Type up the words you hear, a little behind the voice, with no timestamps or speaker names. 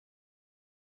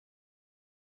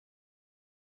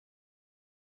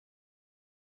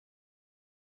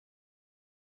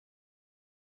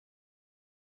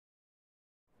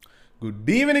Good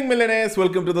evening, millionaires.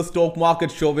 Welcome to the Stock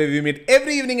Market Show, where we meet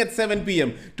every evening at 7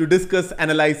 p.m. to discuss,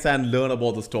 analyze, and learn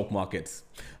about the stock markets.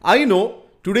 I know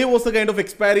today was a kind of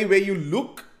expiry where you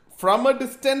look from a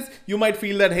distance, you might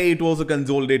feel that, hey, it was a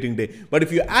consolidating day. But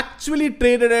if you actually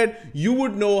traded it, you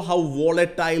would know how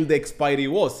volatile the expiry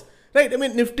was. Right, I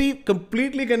mean, Nifty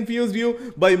completely confused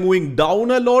you by moving down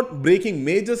a lot, breaking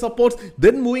major supports,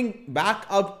 then moving back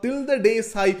up till the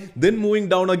day's high, then moving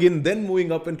down again, then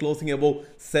moving up and closing above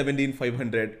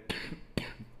 17,500.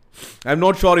 I'm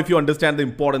not sure if you understand the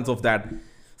importance of that.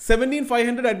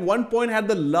 17,500 at one point had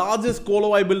the largest call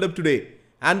buy build-up today,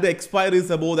 and the expiry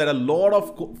is above that. A lot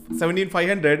of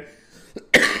 17,500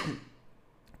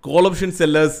 call option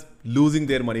sellers losing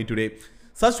their money today.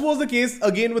 Such was the case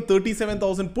again with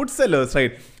 37,000 put sellers,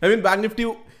 right? I mean, Bank Nifty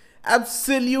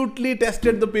absolutely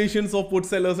tested the patience of put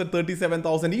sellers at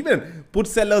 37,000, even put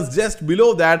sellers just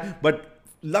below that. But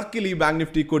luckily, Bank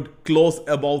Nifty could close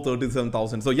above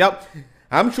 37,000. So yeah,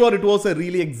 I'm sure it was a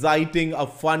really exciting, a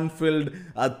fun-filled,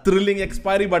 thrilling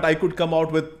expiry, but I could come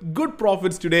out with good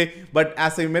profits today. But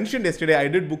as I mentioned yesterday, I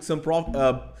did book some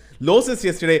losses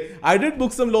yesterday. I did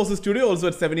book some losses today also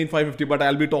at 17,550, but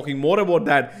I'll be talking more about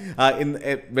that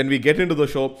when we get into the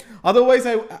show. Otherwise,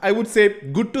 I would say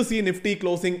good to see Nifty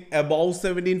closing above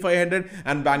 17,500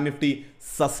 and Bank Nifty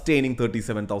sustaining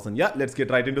 37,000. Yeah, let's get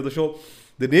right into the show.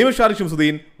 The name is Shari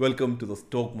Shamsuddin. Welcome to the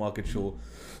Stock Market Show.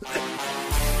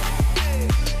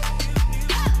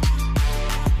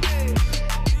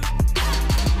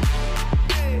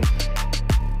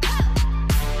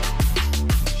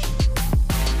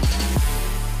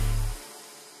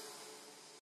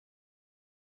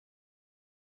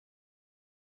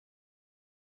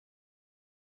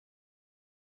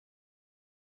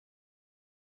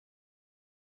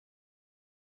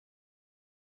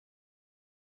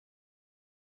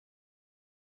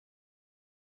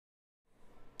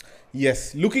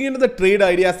 Yes, looking into the trade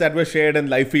ideas that were shared in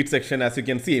live feed section, as you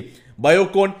can see,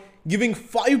 Biocon giving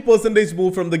 5%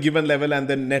 move from the given level, and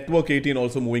then Network 18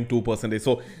 also moving 2%.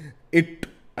 So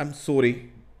I'm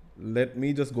sorry, let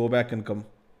me just go back and come.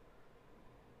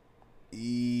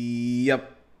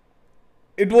 Yep.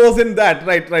 It wasn't that,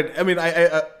 right.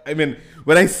 I mean,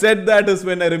 when I said that is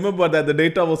when I remember that the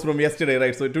data was from yesterday,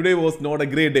 right? So today was not a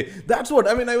great day. That's what,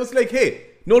 I mean, I was like, hey,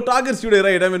 no targets today,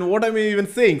 right? I mean, what am I even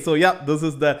saying? So yeah, this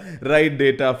is the right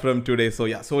data from today. So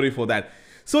yeah, sorry for that.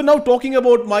 So now talking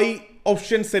about my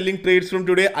option selling trades from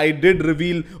today, I did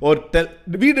reveal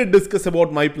we did discuss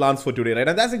about my plans for today, right?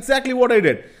 And that's exactly what I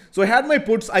did. So I had my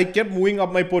puts, I kept moving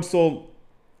up my puts. So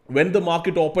when the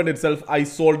market opened itself, I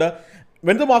sold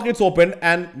when the markets opened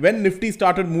and when Nifty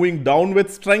started moving down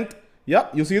with strength, yeah,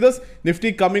 you see this?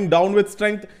 Nifty coming down with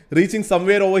strength, reaching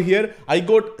somewhere over here. I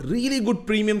got really good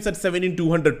premiums at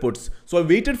 17,200 puts. So I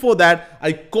waited for that.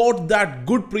 I caught that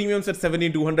good premiums at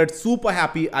 17,200. Super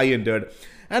happy I entered.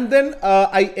 And then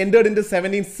I entered into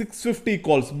 17,650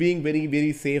 calls, being very,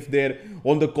 very safe there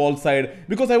on the call side,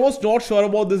 because I was not sure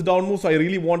about this down move. So I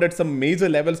really wanted some major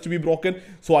levels to be broken.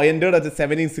 So I entered at the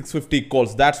 17,650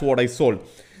 calls. That's what I sold.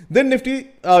 Then Nifty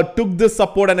took this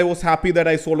support, and I was happy that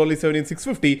I sold only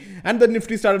 17,650, and then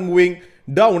Nifty started moving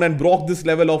down and broke this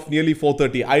level of nearly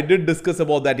 430. I did discuss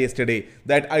about that yesterday,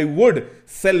 that I would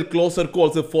sell closer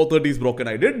calls if 430 is broken.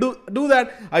 I did do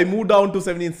that. I moved down to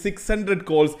 17,600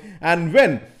 calls, and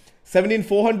when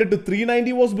 17,400 to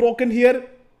 390 was broken here,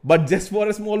 but just for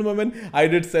a small moment, I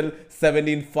did sell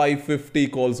 17,550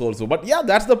 calls also. But yeah,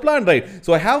 that's the plan, right?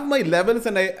 So I have my levels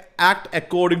and I act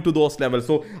according to those levels.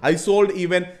 So I sold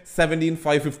even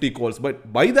 17,550 calls.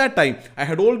 But by that time, I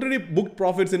had already booked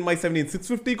profits in my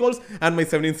 17,650 calls and my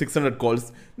 17,600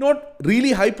 calls. Not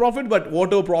really high profit, but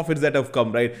whatever profits that have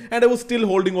come, right? And I was still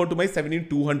holding on to my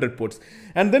 17,200 puts.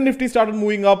 And then Nifty started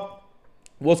moving up,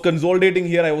 was consolidating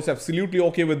here. I was absolutely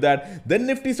okay with that. Then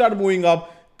Nifty started moving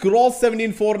up, cross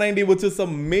 17,490, which is a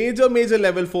major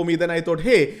level for me. Then I thought,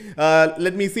 hey,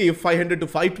 let me see if 500 to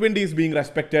 520 is being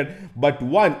respected. But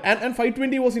and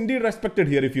 520 was indeed respected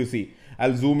here. If you see,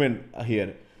 I'll zoom in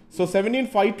here. So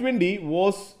 17,520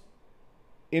 was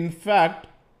in fact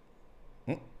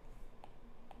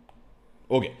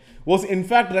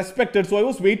respected. So I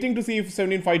was waiting to see if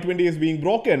 17,520 is being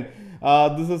broken.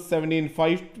 This is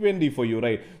 17,520 for you,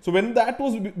 right? So when that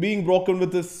was being broken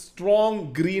with a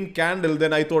strong green candle,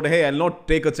 then I thought, hey, I'll not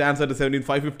take a chance at the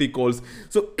 17,550 calls.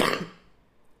 So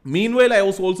meanwhile, I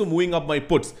was also moving up my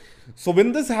puts. So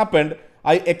when this happened,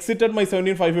 I exited my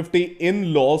 17,550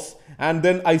 in loss, and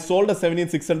then I sold a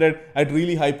 17,600 at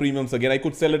really high premiums again. I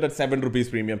could sell it at 7 rupees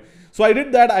premium. So I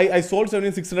did that. I sold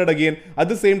 17,600 again. At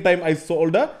the same time, I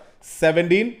sold a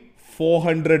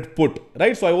 17,400 put,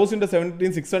 right? So I was in the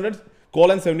 17,600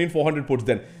 call and 17,400 puts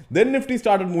then Nifty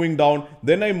started moving down,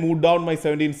 then I moved down my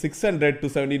 17,600 to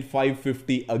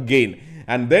 17,550 again,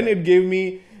 and then it gave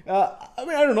me I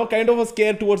don't know, kind of a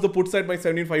scare towards the put side. My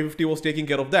 17,550 was taking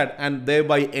care of that, and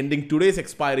thereby ending today's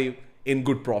expiry in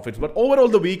good profits. But overall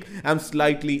the week, I'm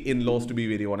slightly in loss, to be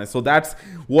very honest. So that's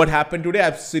what happened today. I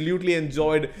absolutely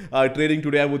enjoyed trading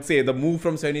today. I would say the move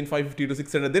from 17,550 to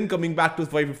 600, then coming back to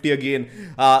 550 again,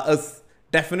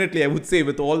 definitely, I would say,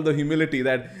 with all the humility,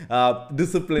 that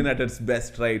discipline at its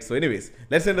best, right? So anyways,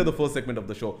 let's enter the first segment of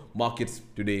the show, markets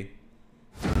today.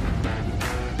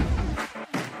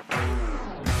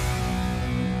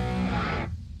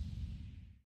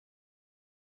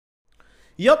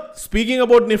 Yep, speaking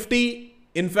about Nifty,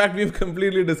 in fact, we've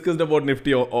completely discussed about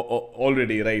Nifty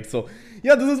already, right? So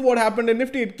yeah, this is what happened in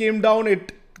Nifty. It came down.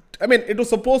 It was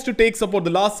supposed to take support.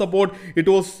 The last support, it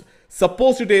was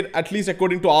supposed to take, at least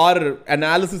according to our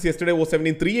analysis yesterday, was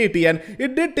 17,380, and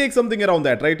it did take something around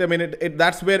that, right? I mean,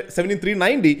 that's where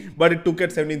 17,390, but it took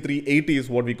at 17,380 is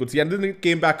what we could see, and then it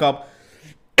came back up.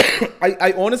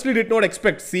 I honestly did not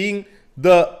expect seeing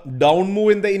the down move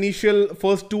in the initial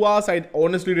first 2 hours. I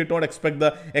honestly did not expect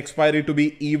the expiry to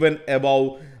be even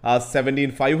above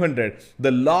 17,500. The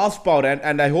last power,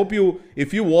 and I hope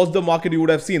if you watched the market, you would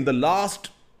have seen the last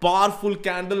powerful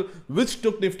candle which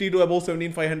took Nifty to above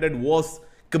 17,500 was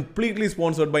completely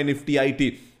sponsored by Nifty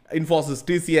IT, Infosys,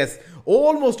 TCS.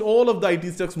 Almost all of the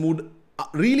IT stocks moved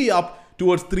really up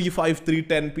towards 3:05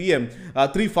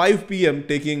 p.m.,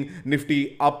 taking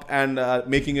Nifty up and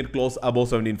making it close above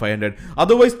 17,500.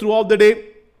 Otherwise, throughout the day,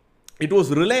 it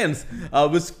was Reliance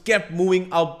which kept moving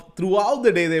up throughout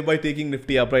the day, thereby taking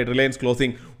Nifty up, right? Reliance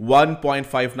closing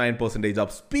 1.59%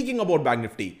 up. Speaking about Bank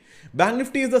Nifty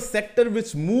is the sector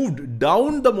which moved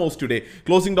down the most today,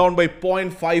 closing down by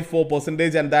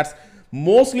 0.54%, and that's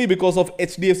mostly because of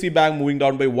HDFC Bank moving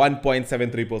down by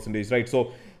 1.73%, right?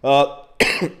 So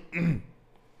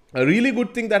a really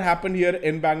good thing that happened here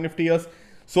in Bank Nifty is,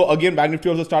 so again, Bank Nifty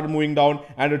also started moving down,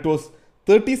 and it was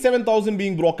 37,000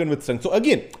 being broken with strength. So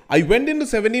again, I went into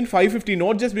 17,550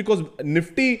 not just because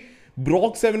Nifty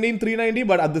broke 17,390,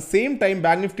 but at the same time,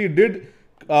 Bank Nifty did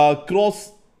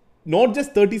cross not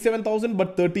just 37,000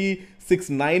 but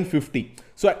 36,950.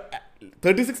 So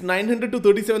 36,900 to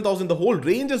 37,000, the whole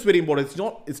range is very important.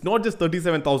 It's not just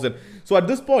 37,000. So at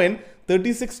this point,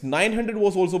 36,900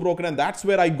 was also broken, and that's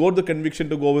where I got the conviction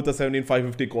to go with a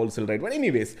 17,550 call still, right? But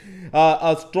anyways,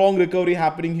 a strong recovery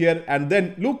happening here, and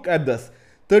then look at this,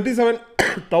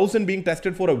 37,000 being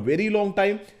tested for a very long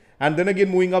time, and then again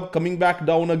moving up, coming back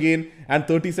down again, and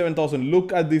 37,000.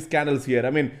 Look at these candles here. I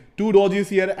mean, two dodges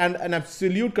here and an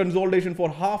absolute consolidation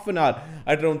for half an hour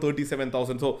at around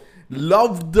 37,000. So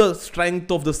loved the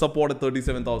strength of the support at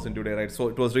 37,000 today, right? So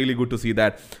it was really good to see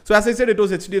that. So as I said, it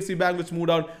was HDFC Bank which moved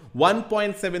down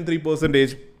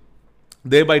 1.73%,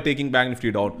 thereby taking Bank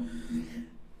Nifty down.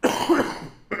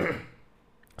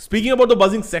 Speaking about the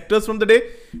buzzing sectors from the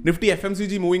day, Nifty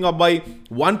FMCG moving up by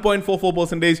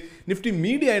 1.44%. Nifty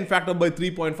Media, in fact, up by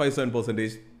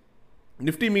 3.57%.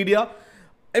 Nifty Media,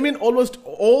 I mean, almost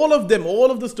all of them, all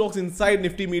of the stocks inside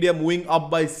Nifty Media moving up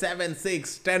by 7,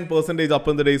 6, 10% up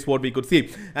in the day is what we could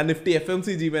see. And Nifty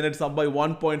FMCG, when it's up by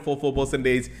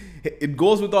 1.44%, it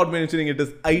goes without mentioning it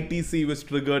is ITC which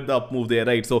triggered the up move there,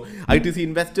 right? So ITC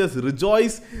investors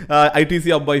rejoice.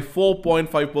 ITC up by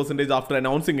 4.5% after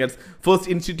announcing its first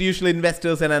institutional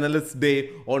investors and analysts day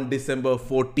on December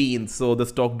 14th. So the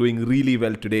stock doing really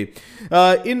well today.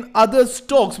 In other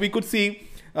stocks, we could see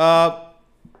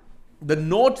the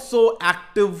not so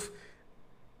active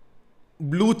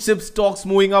blue chip stocks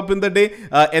moving up in the day.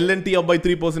 L&T up by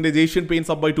 3%, Asian Paints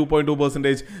up by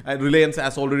 2.2%, and Reliance,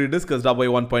 as already discussed, up by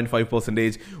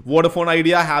 1.5%. Vodafone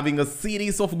Idea having a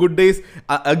series of good days,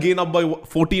 again up by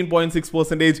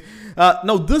 14.6%.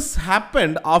 Now this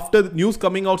happened after news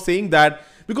coming out saying that,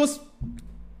 because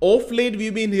of late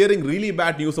we've been hearing really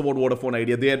bad news about Vodafone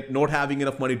Idea. They are not having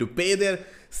enough money to pay their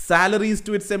salaries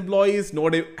to its employees,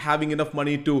 not having enough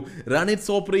money to run its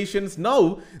operations.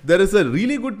 Now there is a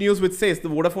really good news which says the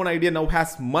Vodafone Idea now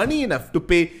has money enough to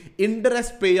pay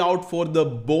interest payout for the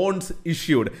bonds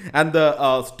issued, and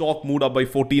the stock moved up by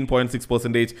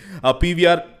 14.6%.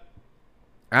 PVR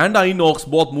and Inox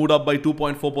both moved up by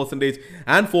 2.4%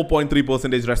 and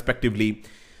 4.3% respectively.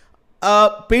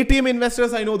 Paytm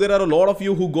investors, I know there are a lot of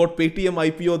you who got Paytm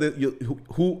IPO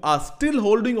who are still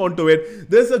holding on to it.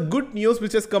 There's a good news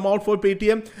which has come out for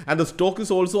Paytm, and the stock is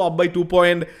also up by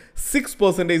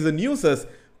 2.6%. The news is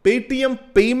Paytm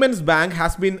Payments Bank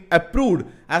has been approved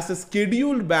as a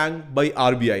scheduled bank by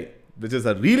RBI, which is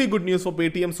a really good news for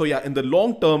Paytm. So yeah, in the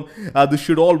long term, this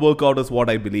should all work out, is what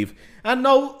I believe. And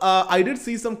now I did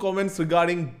see some comments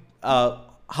regarding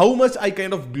how much I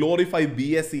kind of glorify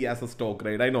BSE as a stock,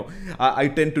 right? I know I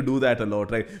tend to do that a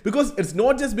lot, right? Because it's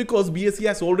not just because BSE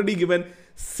has already given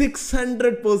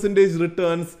 600%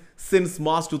 returns since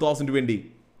March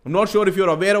 2020. I'm not sure if you're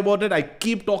aware about it. I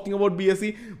keep talking about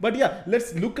BSE, but yeah,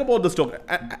 let's look about the stock.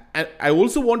 I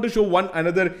also want to show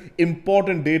another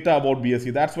important data about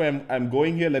BSE. That's why I'm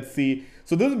going here. Let's see.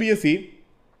 So this is BSE,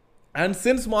 and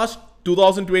since March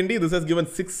 2020, this has given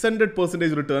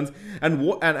 600% returns,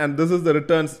 and this is the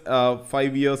returns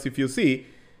 5 years. If you see,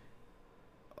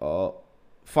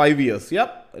 5 years,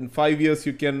 yep, in 5 years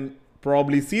you can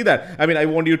probably see that. I mean, I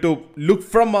want you to look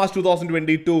from March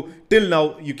 2022 till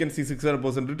now. You can see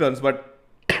 600% returns, but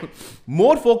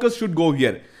more focus should go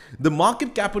here. The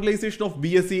market capitalization of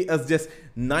BSE is just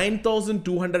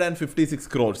 9,256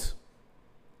 crores.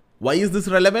 Why is this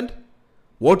relevant?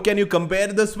 What can you compare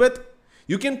this with?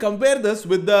 You can compare this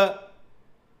with the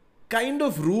kind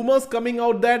of rumors coming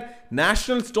out that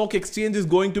National Stock Exchange is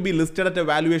going to be listed at a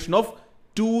valuation of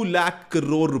 2 lakh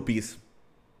crore rupees.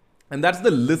 And that's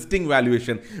the listing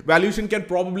valuation. Valuation can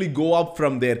probably go up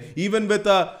from there. Even with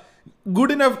a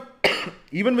good enough,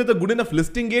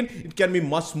 listing gain, it can be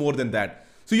much more than that.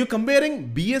 So you're comparing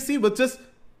BSE, which is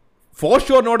for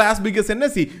sure not as big as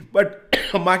NSE, but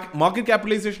market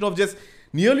capitalization of just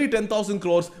nearly 10,000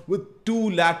 crores with 2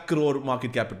 lakh crore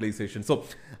market capitalization. So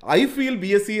I feel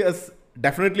BSE is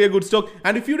definitely a good stock.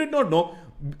 And if you did not know,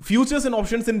 futures and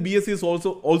options in BSE is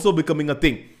also becoming a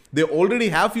thing. They already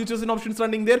have futures and options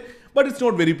running there, but it's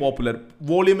not very popular.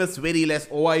 Volume is very less.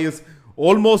 OI is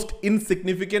almost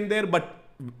insignificant there. But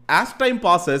as time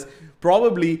passes,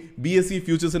 probably BSE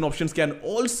futures and options can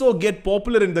also get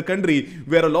popular in the country,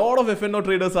 where a lot of FNO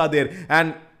traders are there.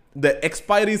 And the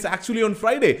expiry is actually on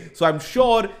Friday. So I'm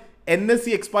sure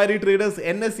NSE expiry traders,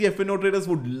 NSE FNO traders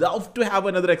would love to have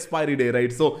another expiry day,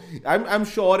 right? So I'm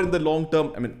sure in the long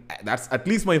term, I mean, that's at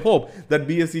least my hope, that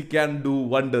BSE can do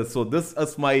wonders. So this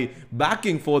is my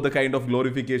backing for the kind of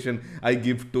glorification I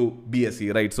give to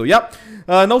BSE, right? So yeah,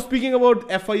 now speaking about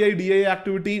FII DIA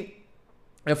activity,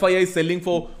 FII is selling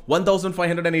for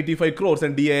 1,585 crores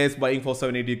and DIA is buying for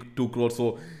 782 crores.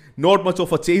 So not much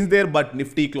of a change there, but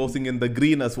Nifty closing in the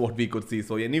green as what we could see.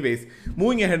 So anyways,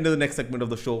 moving ahead to the next segment of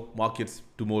the show, markets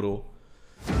tomorrow.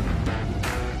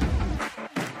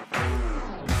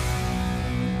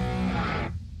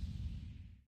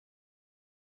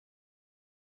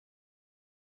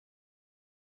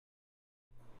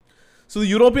 So the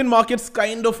European markets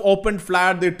kind of opened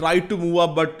flat. They tried to move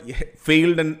up but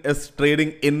failed and is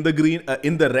trading in the green,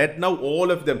 in the red now.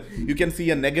 All of them, you can see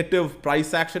a negative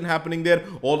price action happening there.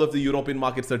 All of the European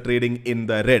markets are trading in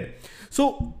the red.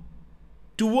 So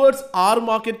towards our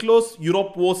market close,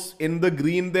 Europe was in the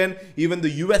green then. Even the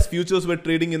US futures were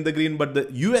trading in the green, but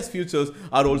the US futures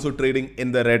are also trading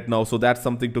in the red now. So that's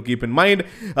something to keep in mind.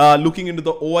 Looking into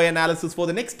the OI analysis for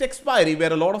the next expiry,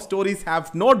 where a lot of stories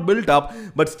have not built up,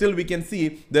 but still we can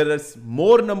see there is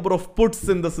more number of puts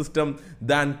in the system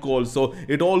than calls. So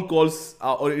it all calls,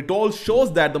 or it all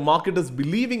shows that the market is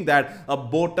believing that a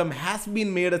bottom has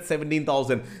been made at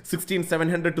 17,000,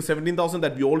 16,700 to 17,000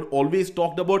 that we always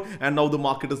talked about, and now the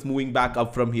market is moving back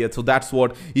up from here. So that's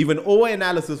what even OI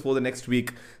analysis for the next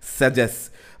week suggests.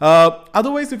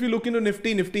 Otherwise, if you look into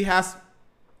Nifty, Nifty has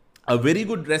a very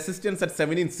good resistance at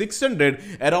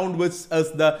 17,600, around which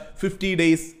is the 50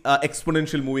 days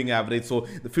exponential moving average. So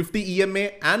the 50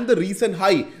 EMA and the recent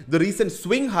high, the recent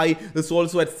swing high is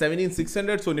also at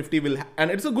 17,600. So Nifty will, and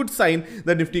it's a good sign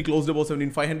that Nifty closed above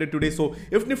 17,500 today. So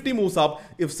if Nifty moves up,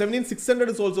 if 17,600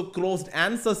 is also closed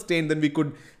and sustained, then we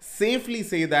could safely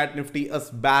say that Nifty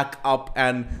is back up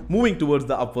and moving towards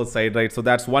the upper side, right? So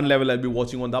that's one level I'll be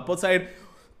watching on the upper side.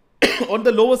 On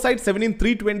the lower side,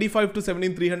 17,325 to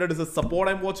 17,300 is a support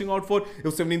I'm watching out for.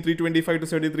 If 17,325 to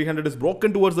 17,300 is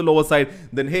broken towards the lower side,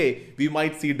 then hey, we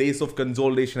might see days of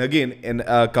consolidation again in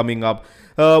coming up.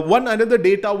 One another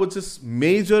data which is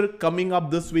major coming up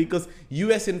this week is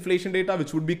US inflation data,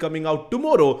 which would be coming out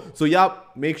tomorrow. So yeah,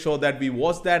 make sure that we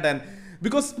watch that. And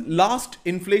because last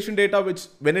inflation data, which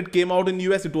when it came out in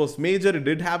US, it was major. It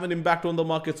did have an impact on the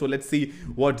market. So let's see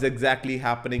what's exactly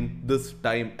happening this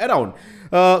time around.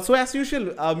 So as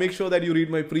usual, make sure that you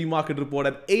read my pre-market report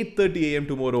at 8:30 a.m.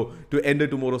 tomorrow to enter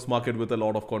tomorrow's market with a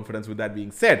lot of confidence. With that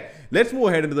being said, let's move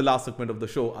ahead into the last segment of the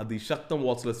show at the Shaktam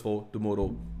watch list for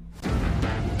tomorrow.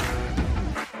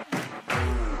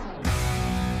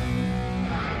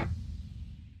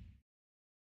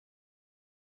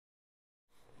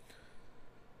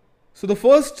 So the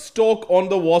first stock on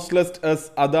the watch list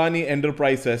is Adani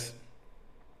Enterprises.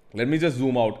 Let me just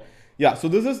zoom out. Yeah, so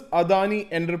this is Adani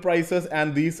Enterprises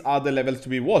and these are the levels to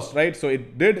be watched, right? So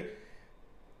it did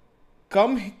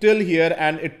come till here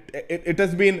and it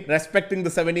has been respecting the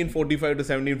 1745 to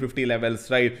 1750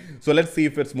 levels, right? So let's see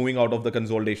if it's moving out of the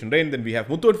consolidation range. Then we have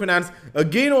Muthoot Finance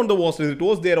again on the watch list. It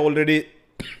was there already,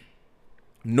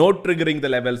 not triggering the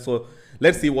level. So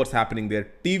let's see what's happening there.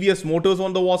 TVS Motors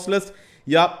on the watch list.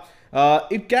 Yeah,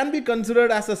 it can be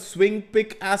considered as a swing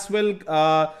pick as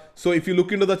well. So if you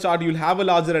look into the chart, you'll have a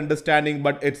larger understanding,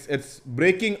 but it's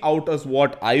breaking out as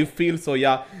what I feel. So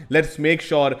yeah, let's make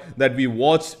sure that we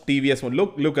watch TVS one.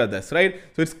 Look at this, right?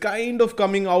 So it's kind of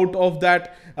coming out of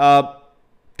that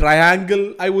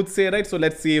triangle, I would say, right? So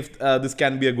let's see if this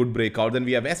can be a good breakout. Then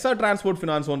we have SR Transport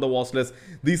Finance on the watch list.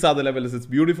 These are the levels. It's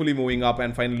beautifully moving up.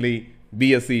 And finally,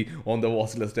 BSE on the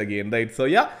watch list again, right? So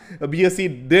yeah,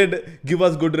 BSE did give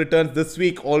us good returns this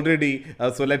week already.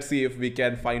 So let's see if we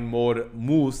can find more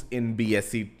moves in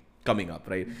BSE coming up,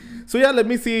 right? So yeah, let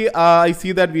me see. I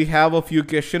see that we have a few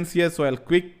questions here. So I'll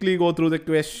quickly go through the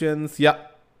questions. Yeah.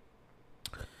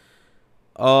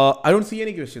 I don't see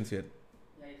any questions here.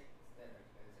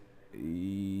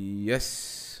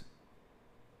 Yes.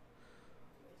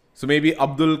 So maybe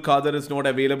Abdul Qadir is not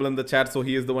available in the chat. So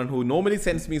he is the one who normally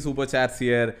sends me super chats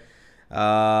here.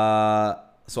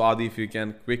 So Adi, if you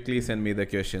can quickly send me the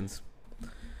questions.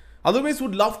 Otherwise,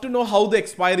 would love to know how the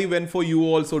expiry went for you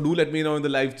also. Do let me know in the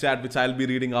live chat, which I'll be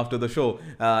reading after the show.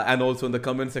 And also in the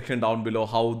comment section down below,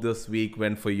 how this week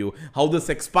went for you. How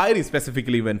this expiry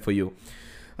specifically went for you.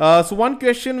 So one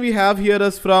question we have here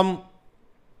is from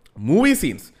Movie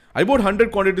Scenes. I bought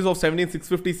 100 quantities of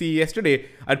 17650C yesterday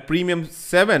at premium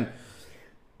 7.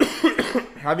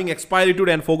 Having expiry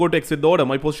today and forgot to exit the order.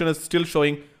 My position is still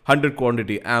showing 100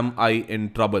 quantity. Am I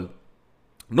in trouble?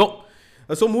 No.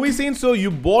 So Movie Scene, so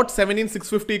you bought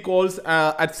 17650 calls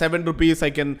at 7 rupees.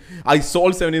 I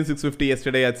sold 17650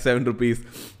 yesterday at 7 rupees.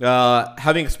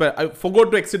 Having expired, I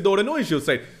forgot to exit the order. No issues,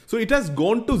 right? So it has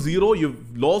gone to 0.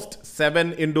 You've lost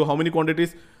 7 into how many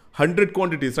quantities? 100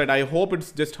 quantities, right? I hope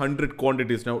it's just 100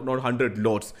 quantities, not 100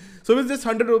 lots. So it's just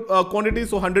 100 quantities,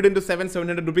 so 100 into 7,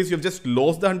 700 rupees. You've just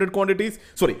lost the 100 quantities.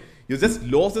 Sorry, you just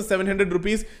lost the 700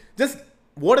 rupees. Just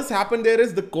what has happened there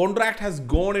is the contract has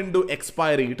gone into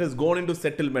expiry. It has gone into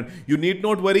settlement. You need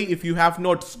not worry if you have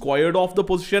not squared off the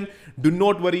position. Do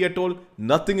not worry at all.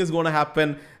 Nothing is going to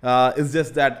happen. It's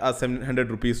just that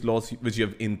 700 rupees loss which you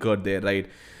have incurred there, right?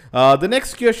 The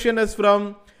next question is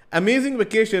from Amazing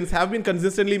Vacations. Have been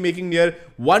consistently making near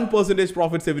 1%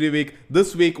 profits every week.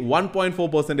 This week,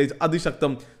 1.4%.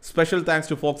 Adishaktam. Special thanks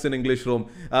to Fox in English Room.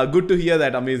 Good to hear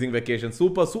that, Amazing Vacations.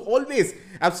 Super. So always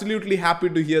absolutely happy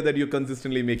to hear that you're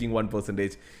consistently making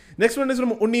 1%. Next one is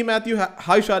from Unni Matthew.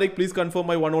 Hi Sharik, please confirm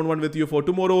my one-on-one with you for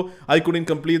tomorrow. I couldn't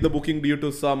complete the booking due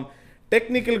to some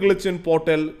technical glitch in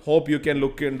portal. Hope you can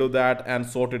look into that and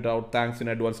sort it out. Thanks in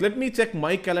advance. Let me check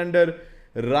my calendar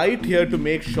right here to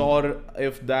make sure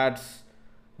if that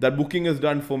booking is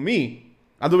done for me.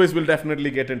 Otherwise, we'll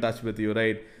definitely get in touch with you,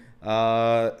 right?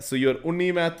 So you're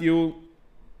Unni Matthew.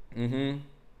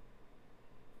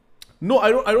 No,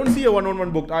 I don't see a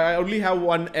one-on-one booked. I only have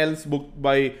one else booked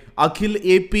by Akhil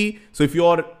AP. So if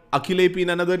you're Akhil AP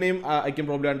in another name, I can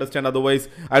probably understand. Otherwise,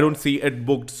 I don't see it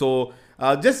booked. So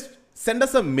just send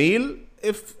us a mail.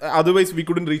 If otherwise we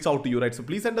couldn't reach out to you, right? So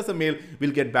please send us a mail.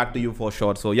 We'll get back to you for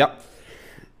sure. So yeah.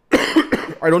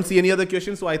 I don't see any other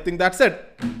questions, so I think that's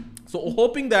it. So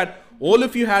hoping that all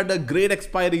of you had a great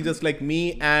expiry just like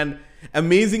me and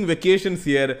amazing vacations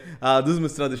here. This is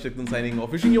Mr. Adishaktan signing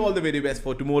off. Wishing you all the very best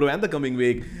for tomorrow and the coming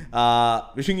week.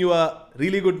 Wishing you a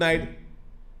really good night.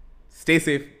 Stay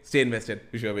safe, stay invested.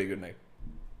 Wish you a very good night.